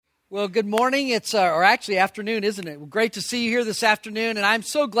Well, good morning. It's or actually afternoon, isn't it? Well, great to see you here this afternoon, and I'm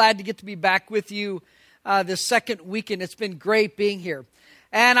so glad to get to be back with you this second weekend. It's been great being here.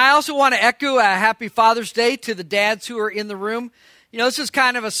 And I also want to echo a happy Father's Day to the dads who are in the room. You know, this is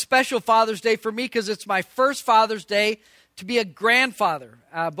kind of a special Father's Day for me because it's my first Father's Day to be a grandfather.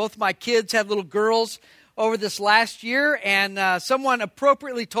 Both my kids had little girls over this last year, and someone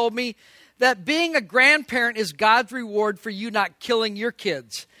appropriately told me that being a grandparent is God's reward for you not killing your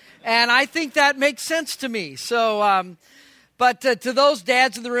kids. And I think that makes sense to me. So, but to those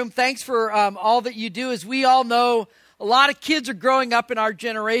dads in the room, thanks for all that you do. As we all know, a lot of kids are growing up in our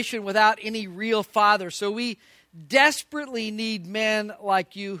generation without any real father. So we desperately need men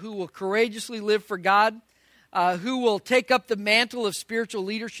like you who will courageously live for God, who will take up the mantle of spiritual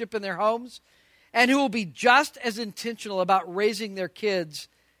leadership in their homes, and who will be just as intentional about raising their kids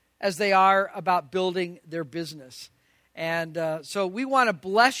as they are about building their business. And so we want to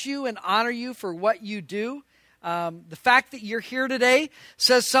bless you and honor you for what you do. The fact that you're here today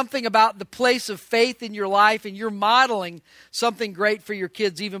says something about the place of faith in your life, and you're modeling something great for your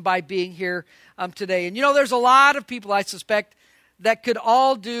kids even by being here today. And you know, there's a lot of people, I suspect, that could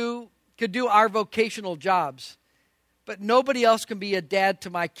do our vocational jobs, but nobody else can be a dad to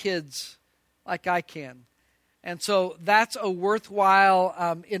my kids like I can. And so that's a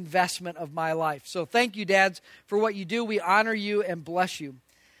worthwhile investment of my life. So thank you, dads, for what you do. We honor you and bless you.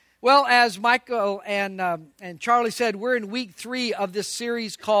 Well, as Michael and Charlie said, we're in week 3 of this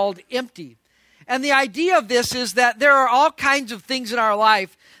series called Empty. And the idea of this is that there are all kinds of things in our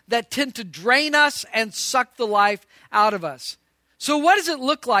life that tend to drain us and suck the life out of us. So what does it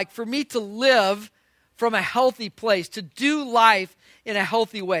look like for me to live from a healthy place, to do life in a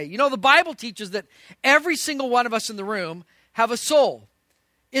healthy way? You know, the Bible teaches that every single one of us in the room have a soul.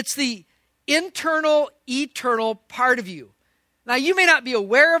 It's the internal, eternal part of you. Now, you may not be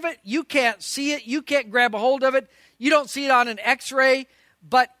aware of it. You can't see it. You can't grab a hold of it. You don't see it on an x-ray,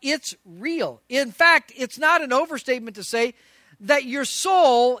 but it's real. In fact, it's not an overstatement to say that your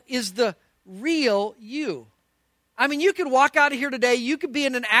soul is the real you. I mean, you could walk out of here today. You could be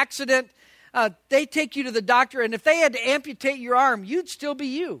in an accident. They take you to the doctor, and if they had to amputate your arm, you'd still be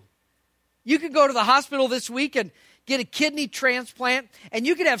you. You could go to the hospital this week and get a kidney transplant, and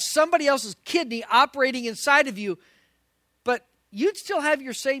you could have somebody else's kidney operating inside of you, but you'd still have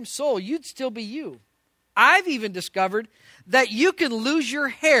your same soul. You'd still be you. I've even discovered that you can lose your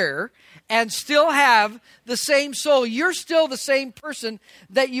hair and still have the same soul. You're still the same person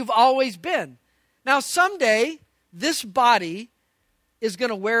that you've always been. Now, someday, this body is going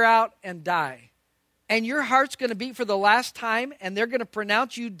to wear out and die. And your heart's going to beat for the last time, and they're going to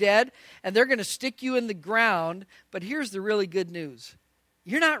pronounce you dead, and they're going to stick you in the ground. But here's the really good news.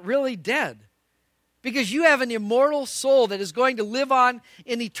 You're not really dead, because you have an immortal soul that is going to live on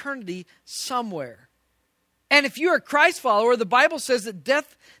in eternity somewhere. And if you're a Christ follower, the Bible says that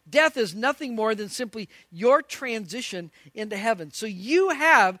death is nothing more than simply your transition into heaven. So you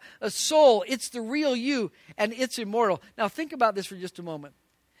have a soul. It's the real you, and it's immortal. Now think about this for just a moment.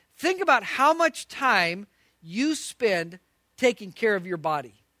 Think about how much time you spend taking care of your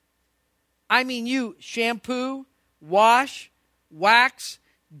body. I mean, you shampoo, wash, wax,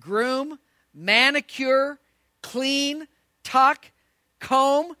 groom, manicure, clean, tuck,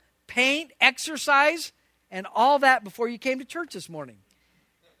 comb, paint, exercise, and all that before you came to church this morning.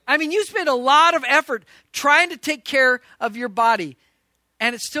 I mean, you spend a lot of effort trying to take care of your body,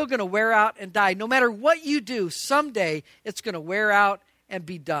 and it's still going to wear out and die. No matter what you do, someday it's going to wear out and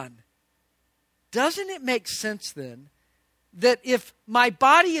be done. Doesn't it make sense then that if my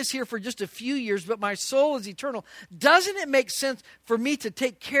body is here for just a few years, but my soul is eternal, doesn't it make sense for me to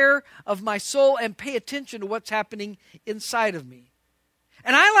take care of my soul and pay attention to what's happening inside of me?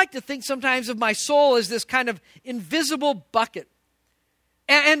 And I like to think sometimes of my soul as this kind of invisible bucket.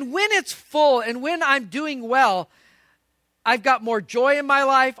 And when it's full and when I'm doing well, I've got more joy in my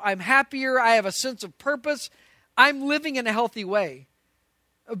life. I'm happier. I have a sense of purpose. I'm living in a healthy way.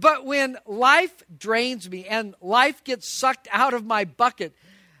 But when life drains me and life gets sucked out of my bucket,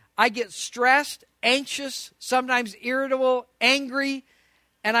 I get stressed, anxious, sometimes irritable, angry,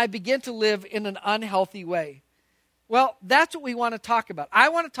 and I begin to live in an unhealthy way. Well, that's what we want to talk about. I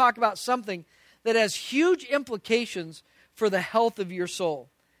want to talk about something that has huge implications for the health of your soul.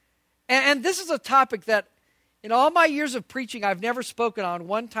 And this is a topic that in all my years of preaching, I've never spoken on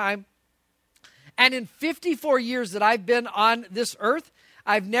one time. And in 54 years that I've been on this earth,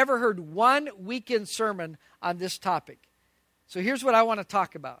 I've never heard one weekend sermon on this topic. So here's what I want to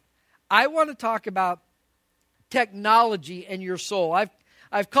talk about. I want to talk about technology and your soul.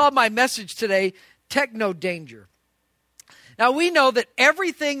 I've called my message today Techno Danger. Now, we know that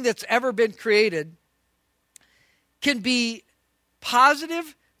everything that's ever been created can be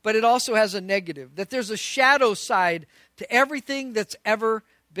positive, but it also has a negative, that there's a shadow side to everything that's ever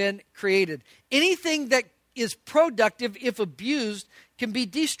been created. Anything that is productive, if abused, can be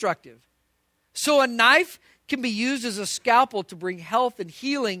destructive. So a knife can be used as a scalpel to bring health and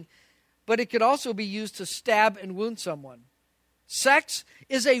healing, but it could also be used to stab and wound someone. Sex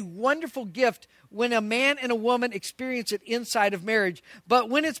is a wonderful gift when a man and a woman experience it inside of marriage, but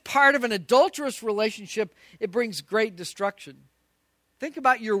when it's part of an adulterous relationship, it brings great destruction. Think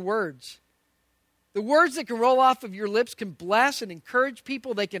about your words. The words that can roll off of your lips can bless and encourage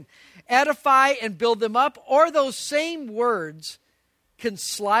people. They can edify and build them up, or those same words can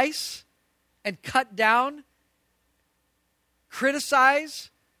slice and cut down, criticize.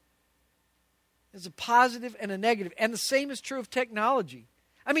 There's a positive and a negative. And the same is true of technology.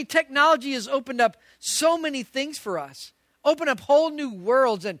 I mean, technology has opened up so many things for us, opened up whole new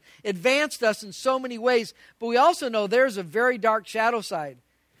worlds and advanced us in so many ways. But we also know there's a very dark shadow side.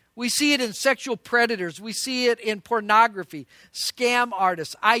 We see it in sexual predators. We see it in pornography, scam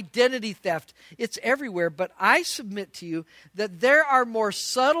artists, identity theft. It's everywhere. But I submit to you that there are more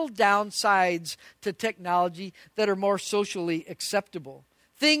subtle downsides to technology that are more socially acceptable.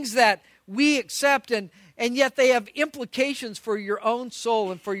 Things that we accept, and yet they have implications for your own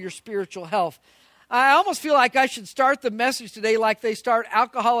soul and for your spiritual health. I almost feel like I should start the message today like they start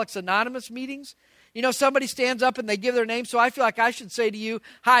Alcoholics Anonymous meetings. You know, somebody stands up and they give their name, so I feel like I should say to you,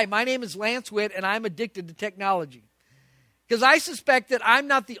 "Hi, my name is Lance Witt, and I'm addicted to technology." Because I suspect that I'm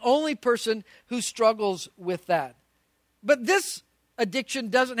not the only person who struggles with that. But this addiction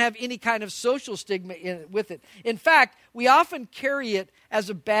doesn't have any kind of social stigma with it. In fact, we often carry it as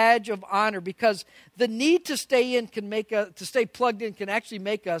a badge of honor because the need to stay in to stay plugged in can actually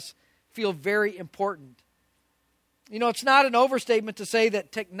make us feel very important. You know, it's not an overstatement to say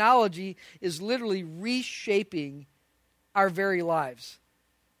that technology is literally reshaping our very lives.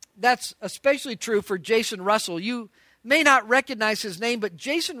 That's especially true for Jason Russell. You may not recognize his name, but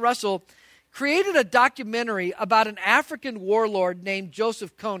Jason Russell created a documentary about an African warlord named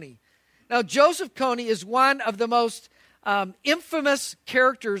Joseph Kony. Now, Joseph Kony is one of the most infamous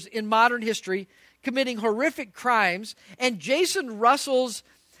characters in modern history, committing horrific crimes. And Jason Russell's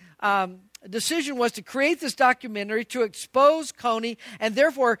decision was to create this documentary to expose Kony and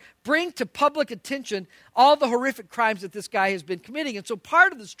therefore bring to public attention all the horrific crimes that this guy has been committing. And so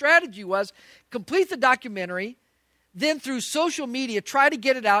part of the strategy was complete the documentary, then through social media, try to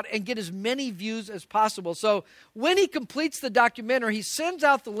get it out and get as many views as possible. So when he completes the documentary, he sends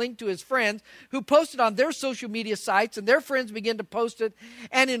out the link to his friends who post it on their social media sites, and their friends begin to post it.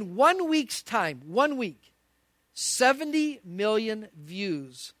 And in 1 week's time, 1 week, 70 million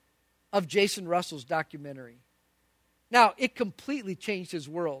views of Jason Russell's documentary. Now, it completely changed his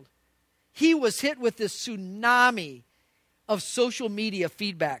world. He was hit with this tsunami of social media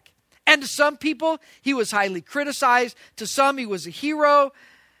feedback. And to some people, he was highly criticized. To some, he was a hero.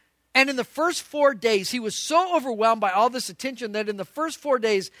 And in the first 4 days, he was so overwhelmed by all this attention that in the first 4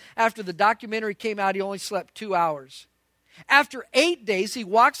 days after the documentary came out, he only slept 2 hours. After 8 days, he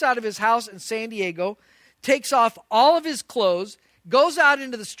walks out of his house in San Diego, takes off all of his clothes, goes out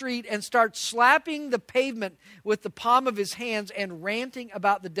into the street and starts slapping the pavement with the palm of his hands and ranting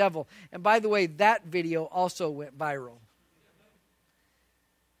about the devil. And by the way, that video also went viral.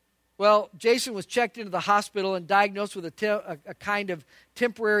 Well, Jason was checked into the hospital and diagnosed with a kind of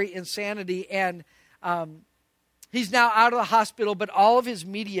temporary insanity, and he's now out of the hospital, but all of his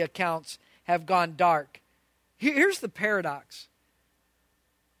media accounts have gone dark. Here's the paradox.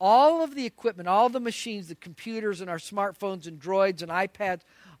 All of the equipment, all the machines, the computers and our smartphones and droids and iPads,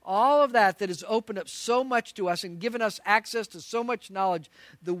 all of that has opened up so much to us and given us access to so much knowledge,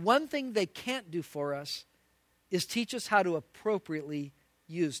 the one thing they can't do for us is teach us how to appropriately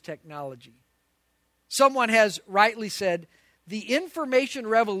use technology. Someone has rightly said, the information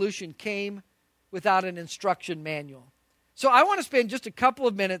revolution came without an instruction manual. So I want to spend just a couple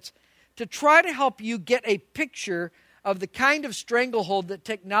of minutes to try to help you get a picture of the kind of stranglehold that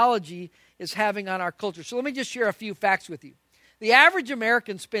technology is having on our culture. So let me just share a few facts with you. The average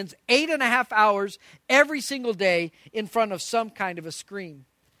American spends 8.5 hours every single day in front of some kind of a screen.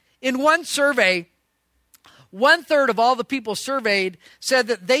 In one survey, 1/3 of all the people surveyed said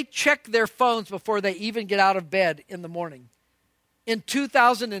that they check their phones before they even get out of bed in the morning. In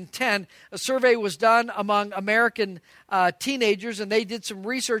 2010, a survey was done among American teenagers, and they did some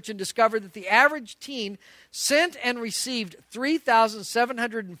research and discovered that the average teen sent and received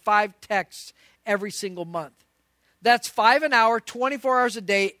 3,705 texts every single month. That's 5 an hour, 24 hours a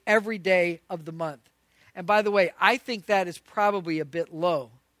day, every day of the month. And by the way, I think that is probably a bit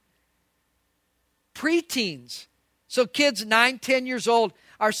low. Preteens, so kids 9, 10 years old,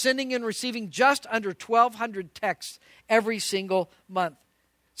 are sending and receiving just under 1,200 texts every single month.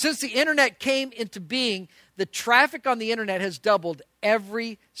 Since the internet came into being, the traffic on the internet has doubled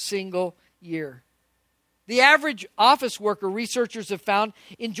every single year. The average office worker, researchers have found,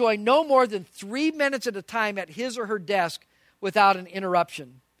 enjoy no more than 3 minutes at a time at his or her desk without an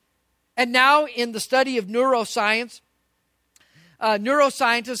interruption. And now in the study of neuroscience,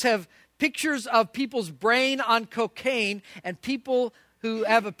 neuroscientists have pictures of people's brain on cocaine and people who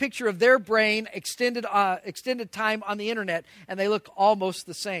have a picture of their brain extended time on the internet, and they look almost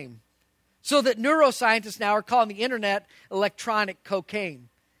the same. So that neuroscientists now are calling the internet electronic cocaine.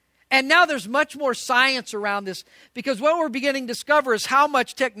 And now there's much more science around this, because what we're beginning to discover is how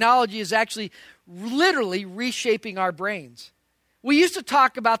much technology is actually literally reshaping our brains. We used to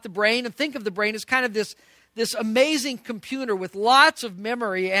talk about the brain and think of the brain as kind of this amazing computer with lots of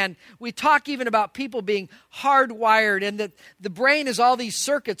memory, and we talk even about people being hardwired and that the brain is all these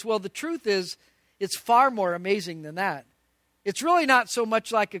circuits. Well, the truth is, it's far more amazing than that. It's really not so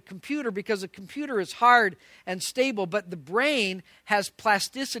much like a computer, because a computer is hard and stable, but the brain has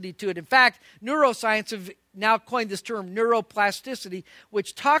plasticity to it. In fact, neuroscience have now coined this term neuroplasticity,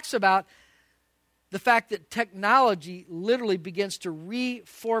 which talks about the fact that technology literally begins to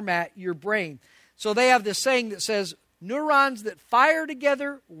reformat your brain. So they have this saying that says, neurons that fire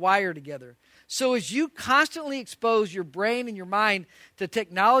together, wire together. So as you constantly expose your brain and your mind to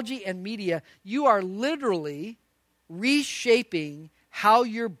technology and media, you are literally reshaping how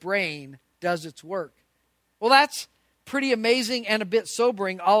your brain does its work. Well, that's pretty amazing and a bit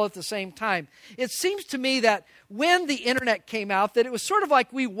sobering all at the same time. It seems to me that when the internet came out, that it was sort of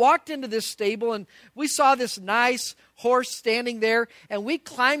like we walked into this stable and we saw this nice horse standing there, and we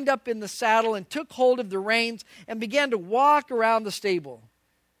climbed up in the saddle and took hold of the reins and began to walk around the stable.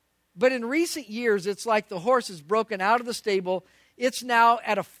 But in recent years, it's like the horse is broken out of the stable. It's now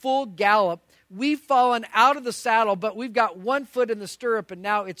at a full gallop. We've fallen out of the saddle, but we've got one foot in the stirrup, and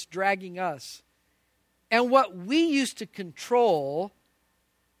now it's dragging us. And what we used to control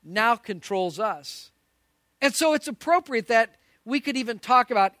now controls us. And so it's appropriate that we could even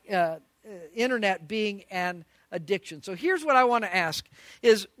talk about internet being an addiction. So here's what I want to ask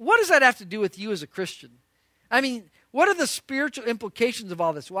is, what does that have to do with you as a Christian? I mean, what are the spiritual implications of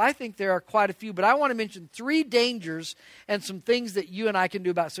all this? Well, I think there are quite a few, but I want to mention 3 dangers and some things that you and I can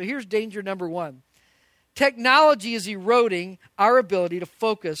do about it. So here's danger number 1. Technology is eroding our ability to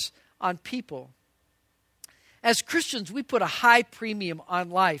focus on people. As Christians, we put a high premium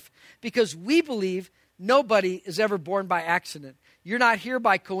on life because we believe nobody is ever born by accident. You're not here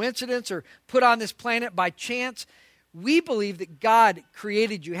by coincidence or put on this planet by chance. We believe that God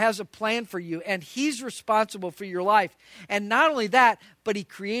created you, has a plan for you, and He's responsible for your life. And not only that, but He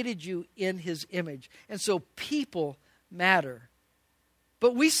created you in His image. And so people matter.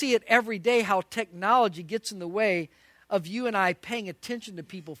 But we see it every day how technology gets in the way of you and I paying attention to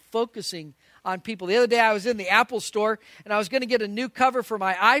people, focusing on people. The other day I was in the Apple store and I was going to get a new cover for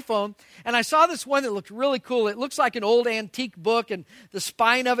my iPhone, and I saw this one that looked really cool. It looks like an old antique book, and the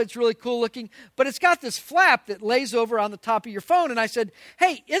spine of it's really cool looking, but it's got this flap that lays over on the top of your phone. And I said,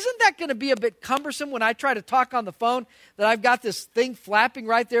 hey, isn't that going to be a bit cumbersome when I try to talk on the phone, that I've got this thing flapping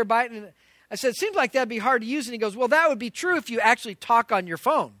right there by it? And I said, it seems like that'd be hard to use. And he goes, well, that would be true if you actually talk on your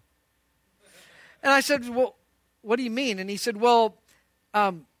phone. And I said, well, what do you mean? And he said, well,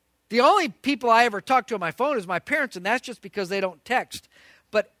 the only people I ever talk to on my phone is my parents, and that's just because they don't text.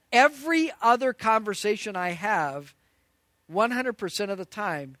 But every other conversation I have, 100% of the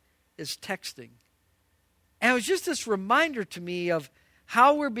time, is texting. And it was just this reminder to me of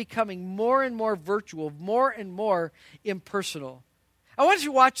how we're becoming more and more virtual, more and more impersonal. I want you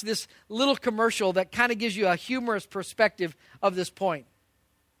to watch this little commercial that kind of gives you a humorous perspective of this point.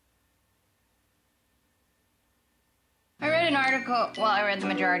 I read the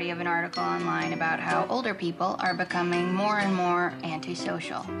majority of an article online about how older people are becoming more and more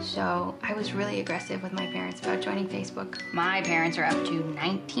antisocial. So I was really aggressive with my parents about joining Facebook. My parents are up to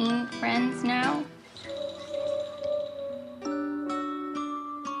 19 friends now.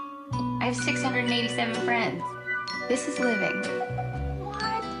 I have 687 friends. This is living.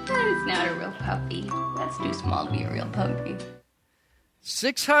 What? That is not a real puppy. That's too small to be a real puppy.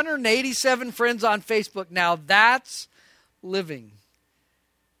 687 friends on Facebook. Now that's living.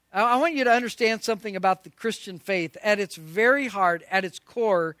 I want you to understand something about the Christian faith. At its very heart, at its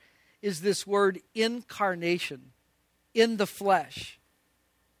core, is this word incarnation, in the flesh.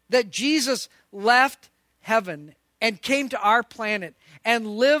 That Jesus left heaven and came to our planet and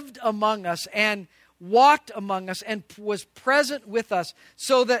lived among us and walked among us and was present with us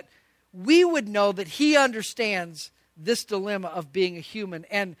so that we would know that he understands this dilemma of being a human.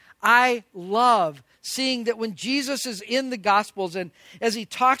 And I love seeing that when Jesus is in the Gospels and as he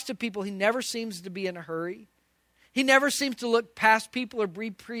talks to people, he never seems to be in a hurry. He never seems to look past people or be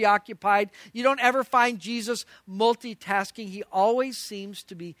preoccupied. You don't ever find Jesus multitasking. He always seems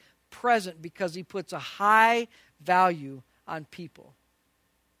to be present because he puts a high value on people.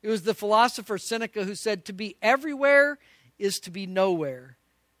 It was the philosopher Seneca who said, to be everywhere is to be nowhere.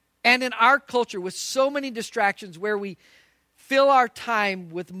 And in our culture, with so many distractions where we fill our time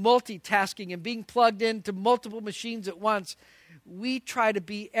with multitasking and being plugged into multiple machines at once, we try to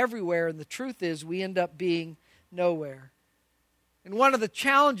be everywhere. And the truth is, we end up being nowhere. And one of the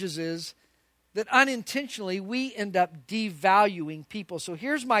challenges is that unintentionally we end up devaluing people. So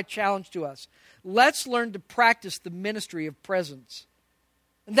here's my challenge to us. Let's learn to practice the ministry of presence.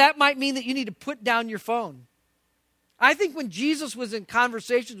 And that might mean that you need to put down your phone. I think when Jesus was in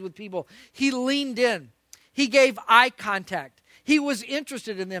conversations with people, he leaned in. He gave eye contact. He was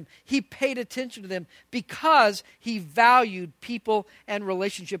interested in them. He paid attention to them because he valued people and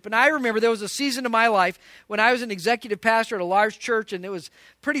relationship. And I remember there was a season of my life when I was an executive pastor at a large church, and it was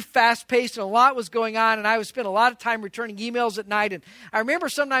pretty fast-paced and a lot was going on, and I would spend a lot of time returning emails at night. And I remember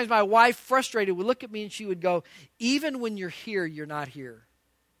sometimes my wife, frustrated, would look at me and she would go, "Even when you're here, you're not here."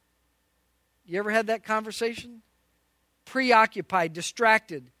 You ever had that conversation? Preoccupied,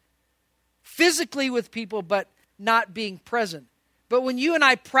 distracted, physically with people, but not being present. But when you and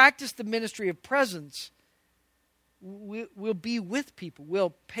I practice the ministry of presence, we'll be with people.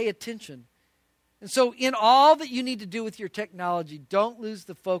 We'll pay attention. And so in all that you need to do with your technology, don't lose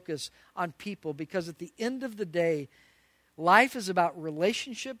the focus on people, because at the end of the day, life is about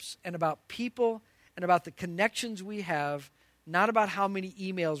relationships and about people and about the connections we have, not about how many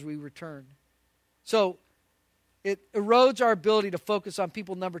emails we return. So it erodes our ability to focus on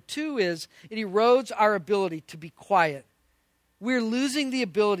people. Number two is it erodes our ability to be quiet. We're losing the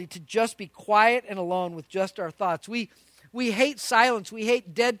ability to just be quiet and alone with just our thoughts. We hate silence. We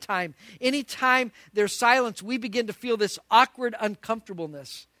hate dead time. Anytime there's silence, we begin to feel this awkward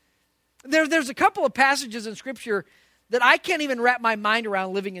uncomfortableness. There's a couple of passages in Scripture that I can't even wrap my mind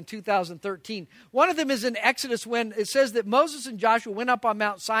around living in 2013. One of them is in Exodus when it says that Moses and Joshua went up on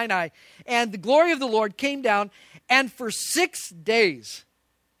Mount Sinai and the glory of the Lord came down, and for 6 days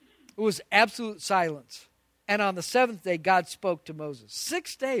it was absolute silence. And on the seventh day, God spoke to Moses.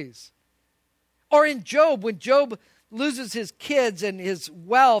 6 days. Or in Job, when Job loses his kids and his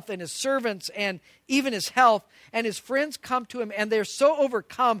wealth and his servants and even his health, and his friends come to him and they're so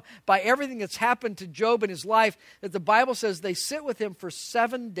overcome by everything that's happened to Job in his life that the Bible says they sit with him for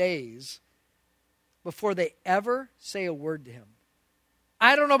 7 days before they ever say a word to him.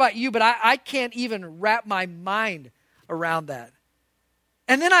 I don't know about you, but I can't even wrap my mind around that.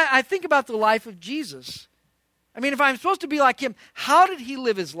 And then I think about the life of Jesus. I mean, if I'm supposed to be like him, how did he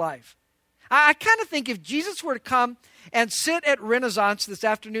live his life? I kind of think if Jesus were to come and sit at Renaissance this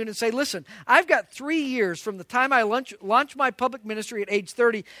afternoon and say, listen, I've got 3 years from the time I launch my public ministry at age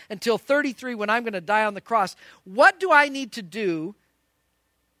 30 until 33 when I'm going to die on the cross. What do I need to do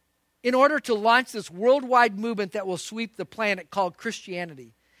in order to launch this worldwide movement that will sweep the planet called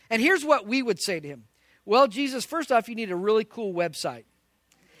Christianity? And here's what we would say to him. Well, Jesus, first off, you need a really cool website.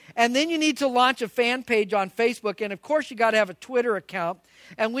 And then you need to launch a fan page on Facebook. And of course, you got to have a Twitter account.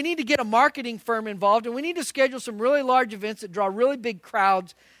 And we need to get a marketing firm involved. And we need to schedule some really large events that draw really big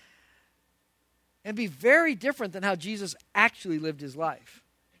crowds and be very different than how Jesus actually lived his life.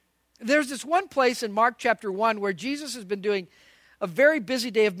 There's this one place in Mark chapter 1 where Jesus has been doing a very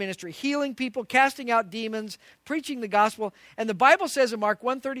busy day of ministry, healing people, casting out demons, preaching the gospel. And the Bible says in Mark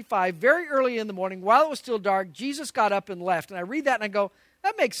 1:35, very early in the morning, while it was still dark, Jesus got up and left. And I read that and I go,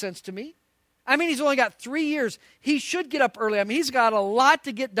 that makes sense to me. I mean, he's only got 3 years. He should get up early. I mean, he's got a lot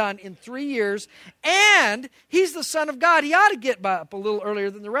to get done in 3 years. And he's the Son of God. He ought to get up a little earlier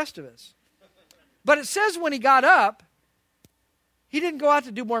than the rest of us. But it says when he got up, he didn't go out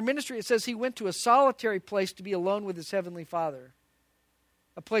to do more ministry. It says he went to a solitary place to be alone with his heavenly Father.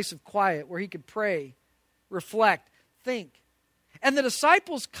 A place of quiet where he could pray, reflect, think. And the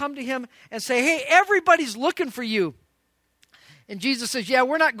disciples come to him and say, hey, everybody's looking for you. And Jesus says, yeah,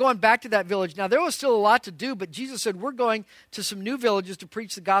 we're not going back to that village. Now, there was still a lot to do, but Jesus said, we're going to some new villages to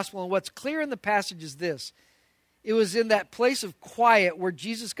preach the gospel. And what's clear in the passage is this, It was in that place of quiet where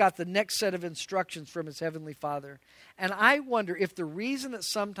Jesus got the next set of instructions from his heavenly Father. And I wonder if the reason that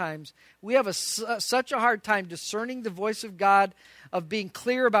sometimes we have such a hard time discerning the voice of God, of being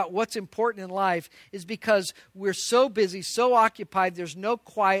clear about what's important in life, is because we're so busy, so occupied, there's no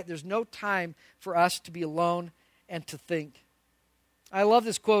quiet, there's no time for us to be alone and to think. I love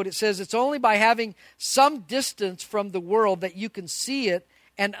this quote. It says, "It's only by having some distance from the world that you can see it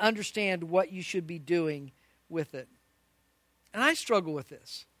and understand what you should be doing with it." And I struggle with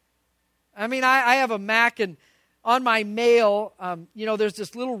this. I mean, I have a Mac, and on my mail, there's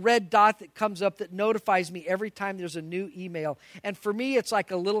this little red dot that comes up that notifies me every time there's a new email. And for me, it's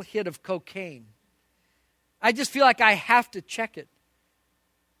like a little hit of cocaine. I just feel like I have to check it.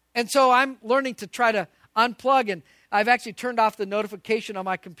 And so I'm learning to try to unplug, and I've actually turned off the notification on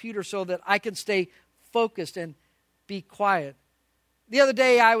my computer so that I can stay focused and be quiet. The other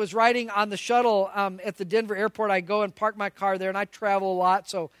day, I was riding on the shuttle at the Denver airport. I go and park my car there, and I travel a lot,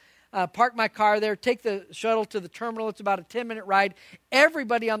 so park my car there, take the shuttle to the terminal. It's about a 10-minute ride.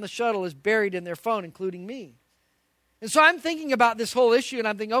 Everybody on the shuttle is buried in their phone, including me. And so I'm thinking about this whole issue, and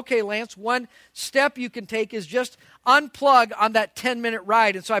I'm thinking, okay, Lance, one step you can take is just unplug on that 10-minute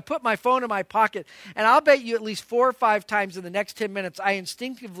ride. And so I put my phone in my pocket, and I'll bet you at least 4 or 5 times in the next 10 minutes, I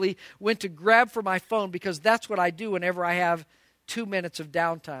instinctively went to grab for my phone, because that's what I do whenever I have 2 minutes of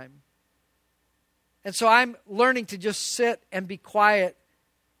downtime. And so I'm learning to just sit and be quiet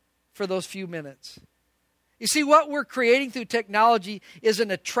for those few minutes. You see, what we're creating through technology is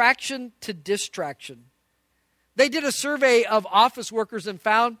an attraction to distraction. They did a survey of office workers and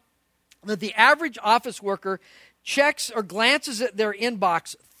found that the average office worker checks or glances at their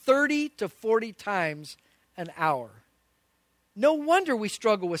inbox 30 to 40 times an hour. No wonder we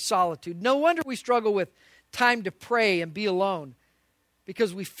struggle with solitude. No wonder we struggle with time to pray and be alone,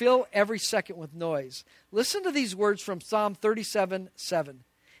 because we fill every second with noise. Listen to these words from Psalm 37:7.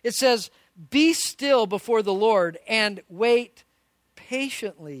 It says, "Be still before the Lord and wait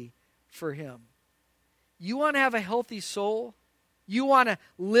patiently for him." You want to have a healthy soul? You want to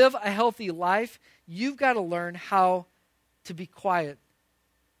live a healthy life? You've got to learn how to be quiet,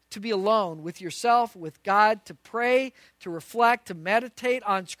 to be alone with yourself, with God, to pray, to reflect, to meditate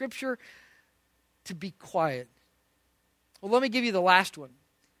on Scripture, to be quiet. Well, let me give you the last one.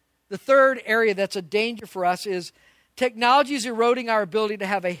 The third area that's a danger for us is technology is eroding our ability to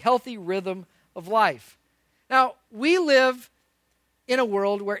have a healthy rhythm of life. Now, we live in a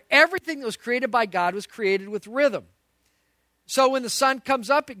world where everything that was created by God was created with rhythm. So when the sun comes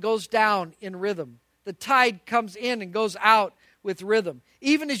up, it goes down in rhythm. The tide comes in and goes out with rhythm.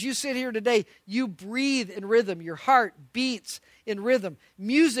 Even as you sit here today, you breathe in rhythm. Your heart beats in rhythm.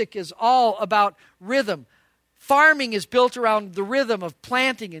 Music is all about rhythm. Farming is built around the rhythm of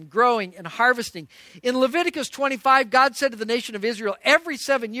planting and growing and harvesting. In Leviticus 25, God said to the nation of Israel, every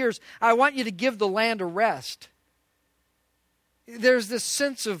 7 years, I want you to give the land a rest. There's this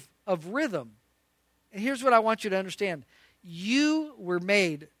sense of rhythm. And here's what I want you to understand. You were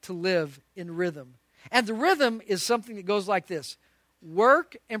made to live in rhythm. And the rhythm is something that goes like this: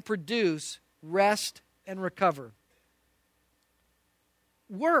 work and produce, rest and recover.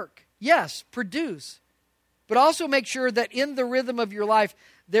 Work, yes, produce. But also make sure that in the rhythm of your life,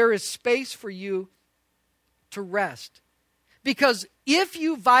 there is space for you to rest. Because if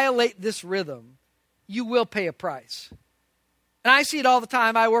you violate this rhythm, you will pay a price. And I see it all the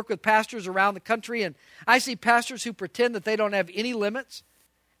time. I work with pastors around the country, and I see pastors who pretend that they don't have any limits,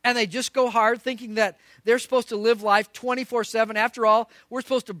 and they just go hard thinking that they're supposed to live life 24/7. After all, we're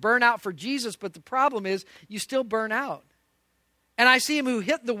supposed to burn out for Jesus, but the problem is you still burn out. And I see them who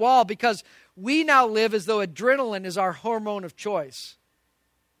hit the wall because we now live as though adrenaline is our hormone of choice.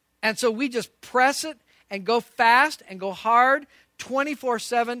 And so we just press it and go fast and go hard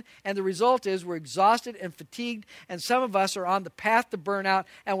 24/7, and the result is we're exhausted and fatigued, and some of us are on the path to burnout,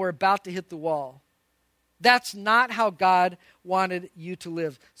 and we're about to hit the wall. That's not how God wanted you to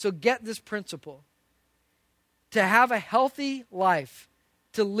live. So get this principle. To have a healthy life,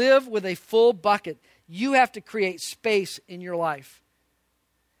 to live with a full bucket, you have to create space in your life.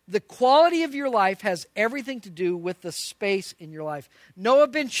 The quality of your life has everything to do with the space in your life. Noah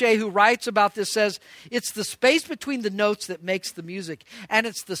Ben Shea, who writes about this, says, it's the space between the notes that makes the music. And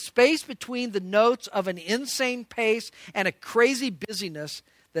it's the space between the notes of an insane pace and a crazy busyness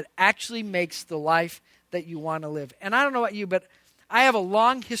that actually makes the life that you want to live. And I don't know about you, but I have a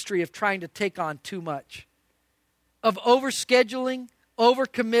long history of trying to take on too much. Of overscheduling,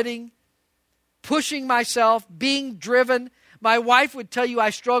 overcommitting, pushing myself, being driven. My wife would tell you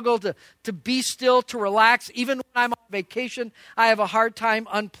I struggle to be still, to relax. Even when I'm on vacation, I have a hard time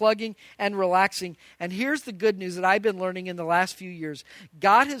unplugging and relaxing. And here's the good news that I've been learning in the last few years.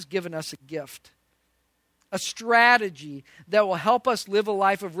 God has given us a gift, a strategy that will help us live a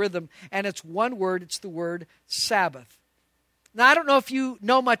life of rhythm. And it's one word, it's the word Sabbath. Now, I don't know if you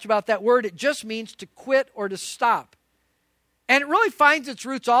know much about that word. It just means to quit or to stop. And it really finds its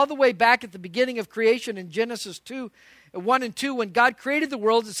roots all the way back at the beginning of creation in Genesis 1 and 2. When God created the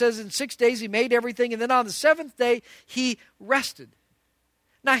world, it says in 6 days he made everything. And then on the seventh day, he rested.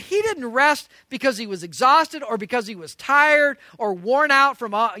 Now, he didn't rest because he was exhausted or because he was tired or worn out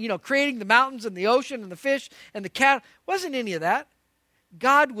from creating the mountains and the ocean and the fish and the cattle. It wasn't any of that.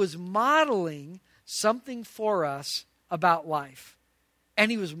 God was modeling something for us about life.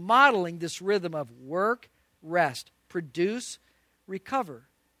 And he was modeling this rhythm of work, rest, produce, recover.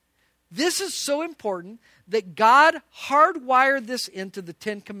 This is so important that God hardwired this into the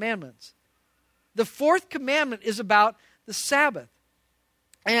 10 Commandments. The fourth commandment is about the Sabbath.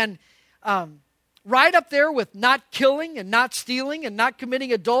 And right up there with not killing and not stealing and not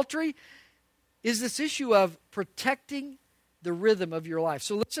committing adultery is this issue of protecting the rhythm of your life.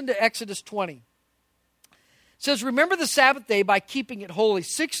 So listen to Exodus 20. It says, remember the Sabbath day by keeping it holy.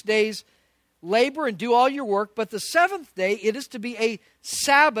 6 days labor and do all your work, but the seventh day it is to be a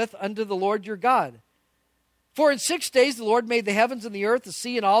Sabbath unto the Lord your God. For in 6 days the Lord made the heavens and the earth, the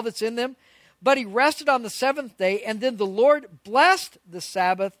sea and all that's in them, but he rested on the seventh day, and then the Lord blessed the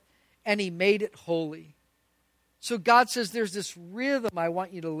Sabbath, and he made it holy. So God says there's this rhythm I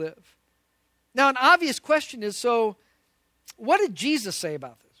want you to live. Now an obvious question is, so what did Jesus say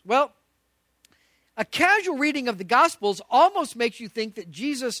about this? Well, a casual reading of the Gospels almost makes you think that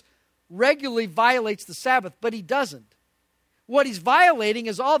Jesus regularly violates the Sabbath, but he doesn't. What he's violating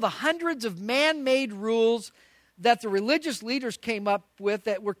is all the hundreds of man-made rules that the religious leaders came up with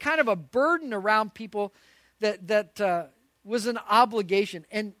that were kind of a burden around people that was an obligation.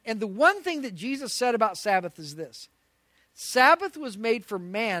 And the one thing that Jesus said about Sabbath is this: Sabbath was made for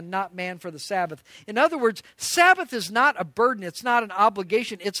man, not man for the Sabbath. In other words, Sabbath is not a burden. It's not an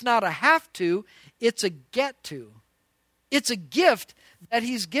obligation. It's not a have to. It's a get to. It's a gift that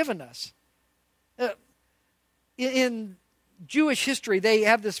he's given us. In Jewish history, they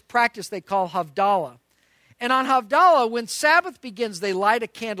have this practice they call Havdalah. And on Havdalah, when Sabbath begins, they light a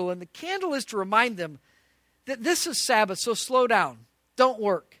candle. And the candle is to remind them that this is Sabbath, so slow down. Don't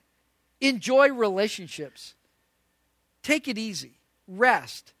work. Enjoy relationships. Take it easy.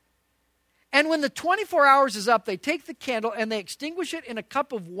 Rest. And when the 24 hours is up, they take the candle and they extinguish it in a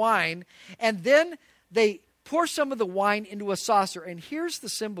cup of wine. And then they pour some of the wine into a saucer. And here's the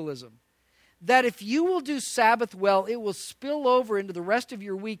symbolism: that if you will do Sabbath well, it will spill over into the rest of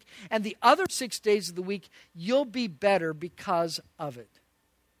your week. And the other 6 days of the week, you'll be better because of it.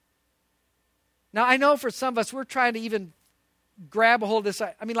 Now, I know for some of us, we're trying to even grab a hold of this.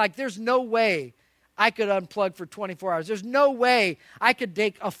 I mean, there's no way I could unplug for 24 hours. There's no way I could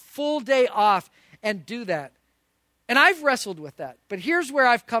take a full day off and do that. And I've wrestled with that. But here's where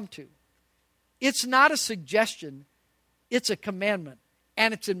I've come to. It's not a suggestion. It's a commandment.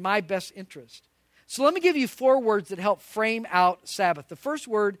 And it's in my best interest. So let me give you 4 words that help frame out Sabbath. The first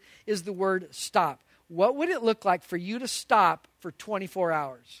word is the word stop. What would it look like for you to stop for 24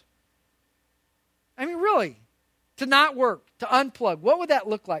 hours? I mean, really, to not work, to unplug. What would that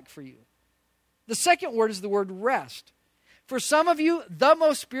look like for you? The second word is the word rest. For some of you, the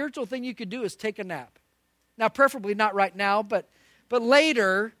most spiritual thing you could do is take a nap. Now, preferably not right now, but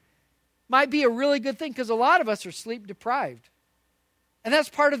later might be a really good thing, because a lot of us are sleep deprived. And that's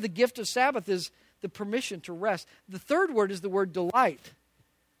part of the gift of Sabbath, is the permission to rest. The third word is the word delight.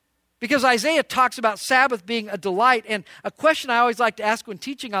 Because Isaiah talks about Sabbath being a delight. And a question I always like to ask when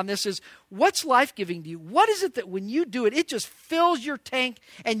teaching on this is, what's life-giving to you? What is it that when you do it, it just fills your tank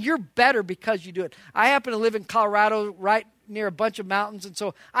and you're better because you do it? I happen to live in Colorado, right near a bunch of mountains. And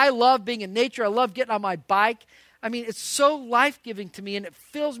so I love being in nature. I love getting on my bike. I mean, it's so life-giving to me, and it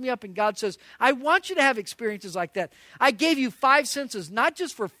fills me up. And God says, I want you to have experiences like that. I gave you 5 senses, not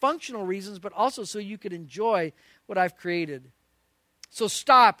just for functional reasons, but also so you could enjoy what I've created. So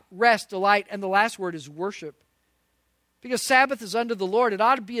stop, rest, delight, and the last word is worship. Because Sabbath is unto the Lord. It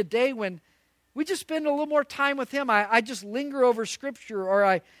ought to be a day when we just spend a little more time with Him. I just linger over Scripture, or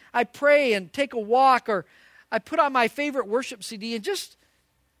I pray and take a walk, or I put on my favorite worship CD and just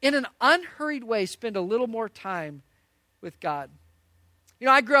in an unhurried way spend a little more time with God. You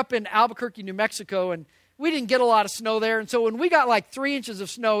know, I grew up in Albuquerque, New Mexico, and we didn't get a lot of snow there. And so when we got like 3 inches of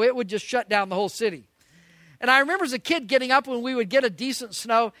snow, it would just shut down the whole city. And I remember as a kid getting up when we would get a decent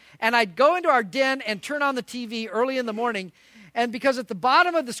snow, and I'd go into our den and turn on the TV early in the morning, And because at the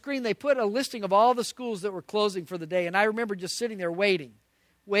bottom of the screen, they put a listing of all the schools that were closing for the day. And I remember just sitting there waiting,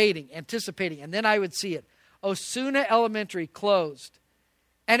 anticipating. And then I would see it. Osuna Elementary closed.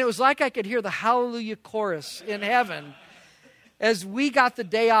 And it was like I could hear the hallelujah chorus in heaven as we got the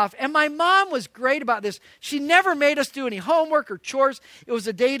day off. And my mom was great about this. She never made us do any homework or chores. It was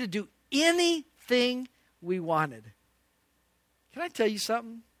a day to do anything we wanted. Can I tell you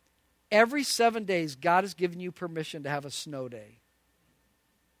something? Every 7 days, God has given you permission to have a snow day.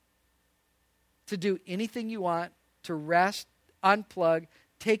 To do anything you want, to rest, unplug,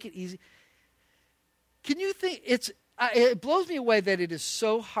 take it easy. Can you think, it blows me away that it is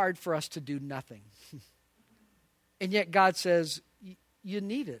so hard for us to do nothing. And yet God says, you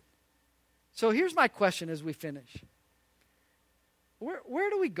need it. So here's my question as we finish. Where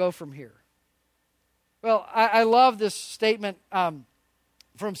do we go from here? Well, I love this statement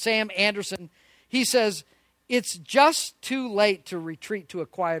from Sam Anderson. He says, it's just too late to retreat to a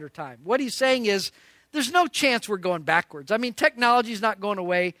quieter time. What he's saying is, there's no chance we're going backwards. I mean, technology's not going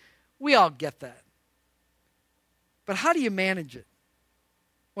away. We all get that. But how do you manage it?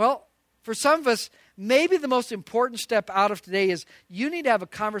 Well, for some of us, maybe the most important step out of today is you need to have a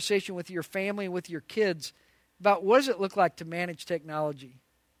conversation with your family and with your kids about what does it look like to manage technology.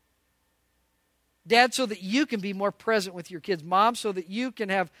 Dad, so that you can be more present with your kids. Mom, so that you can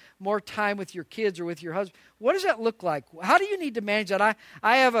have more time with your kids or with your husband. What does that look like? How do you need to manage that?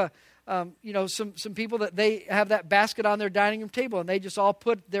 I have some people that they have that basket on their dining room table, and they just all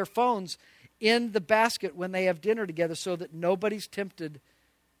put their phones in the basket when they have dinner together so that nobody's tempted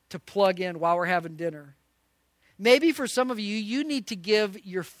to plug in while we're having dinner. Maybe for some of you, you need to give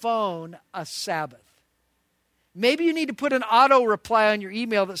your phone a Sabbath. Maybe you need to put an auto reply on your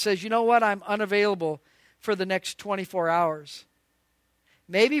email that says, you know what, I'm unavailable for the next 24 hours.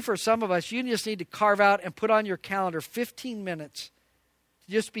 Maybe for some of us, you just need to carve out and put on your calendar 15 minutes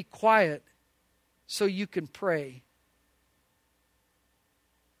to just be quiet so you can pray.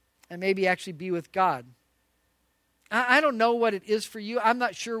 And maybe actually be with God. I don't know what it is for you. I'm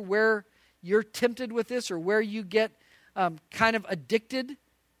not sure where you're tempted with this or where you get kind of addicted.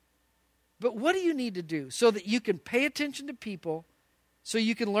 But what do you need to do so that you can pay attention to people, so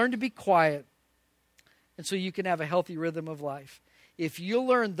you can learn to be quiet, and so you can have a healthy rhythm of life? If you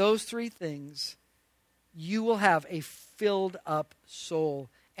learn those three things, you will have a filled up soul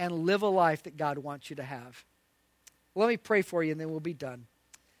and live a life that God wants you to have. Let me pray for you and then we'll be done.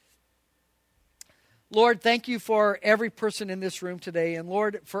 Lord, thank you for every person in this room today. And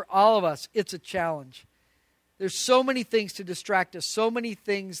Lord, for all of us, it's a challenge. There's so many things to distract us, so many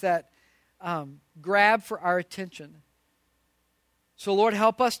things that grab for our attention. So Lord,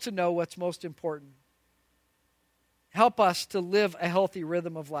 help us to know what's most important. Help us to live a healthy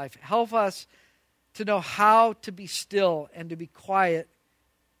rhythm of life. Help us to know how to be still and to be quiet,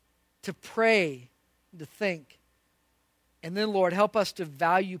 to pray, to think. And then, Lord, help us to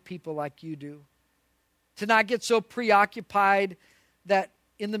value people like you do. To not get so preoccupied that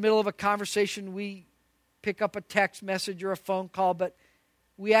in the middle of a conversation we pick up a text message or a phone call, but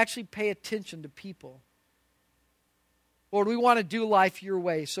we actually pay attention to people. Lord, we want to do life your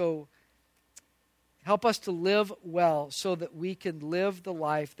way, so help us to live well so that we can live the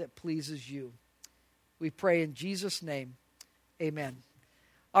life that pleases you. We pray in Jesus' name, amen.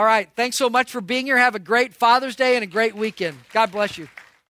 All right, thanks so much for being here. Have a great Father's Day and a great weekend. God bless you.